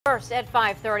First at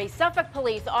 5:30, Suffolk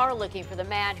police are looking for the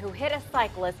man who hit a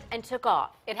cyclist and took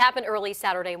off. It happened early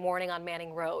Saturday morning on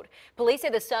Manning Road. Police say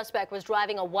the suspect was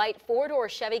driving a white four-door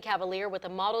Chevy Cavalier with a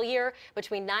model year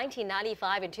between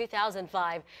 1995 and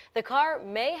 2005. The car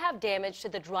may have damage to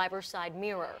the driver's side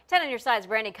mirror. 10 on your side's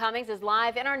Brandy Cummings is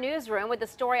live in our newsroom with the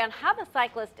story on how the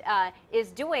cyclist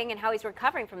is doing and how he's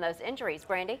recovering from those injuries.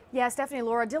 Brandy? Yeah, Stephanie,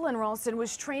 Laura, Dylan Ralston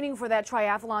was training for that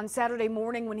triathlon Saturday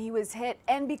morning when he was hit,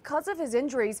 and because of his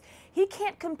injuries, he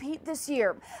can't compete this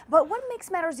year. But what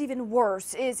makes matters even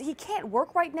worse is he can't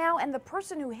work right now, and the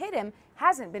person who hit him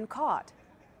hasn't been caught.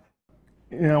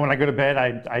 You know, when I go to bed,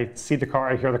 I see the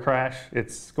car, I hear the crash.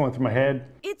 It's going through my head.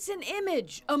 It's an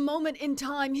image, a moment in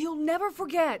time he'll never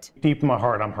forget. Deep in my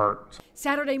heart, I'm hurt.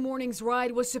 Saturday morning's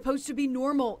ride was supposed to be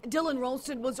normal. Dylan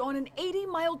Ralston was on an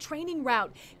 80-mile training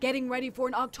route, getting ready for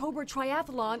an October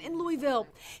triathlon in Louisville.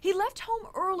 He left home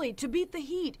early to beat the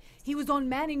heat. He was on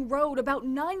Manning Road, about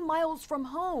 9 miles from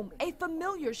home, a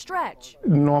familiar stretch.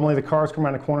 Normally the cars come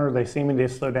around the corner, they see me, they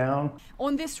slow down.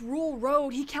 On this rural road,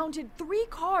 he counted 3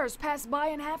 cars pass by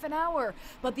in half an hour,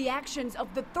 but the actions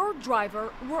of the third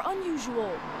driver were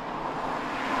unusual.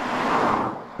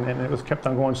 And it was kept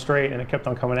on going straight, and it kept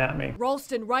on coming at me.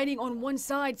 Ralston, riding on one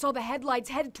side, saw the headlights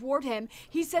headed toward him.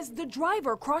 He says the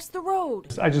driver crossed the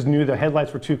road. I just knew the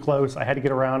headlights were too close. I had to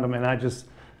get around them, and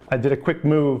I did a quick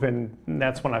move, and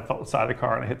that's when I felt the side of the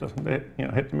car and I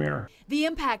hit the mirror. The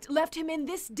impact left him in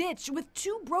this ditch with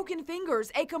 2 broken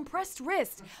fingers, a compressed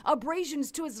wrist,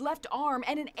 abrasions to his left arm,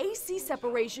 and an AC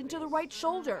separation to the right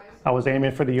shoulder. I was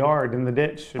aiming for the yard in the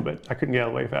ditch, but I couldn't get out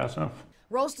of the way fast enough.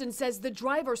 Ralston says the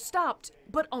driver stopped,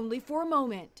 but only for a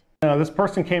moment. This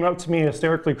person came up to me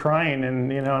hysterically crying,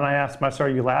 and I asked him, I said, "Are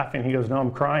you laughing?" He goes, "No,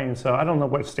 I'm crying." So I don't know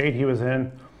what state he was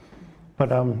in,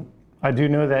 but I do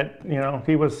know that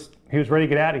he was ready to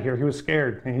get out of here. He was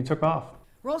scared, and he took off.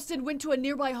 Ralston went to a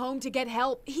nearby home to get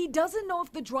help. He doesn't know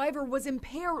if the driver was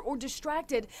impaired or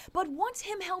distracted, but wants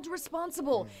him held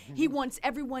responsible. He wants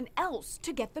everyone else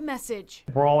to get the message.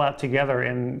 We're all out together,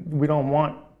 and we don't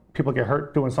want people to get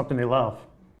hurt doing something they love.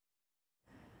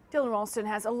 Dylan Ralston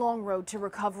has a long road to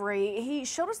recovery. He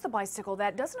showed us the bicycle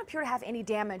that doesn't appear to have any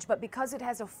damage, but because it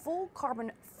has a full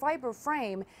carbon fiber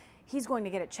frame, he's going to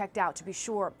get it checked out to be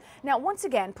sure. Now, once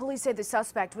again, police say the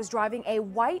suspect was driving a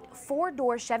white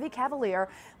 4-door Chevy Cavalier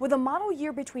with a model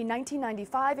year between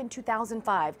 1995 and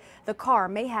 2005. The car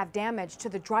may have damage to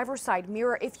the driver's side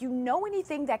mirror. If you know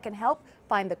anything that can help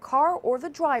find the car or the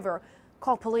driver,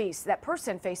 call police. That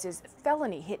person faces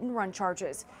felony hit-and-run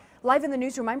charges. Live in the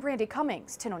newsroom, I'm Brandy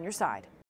Cummings, 10 on your side.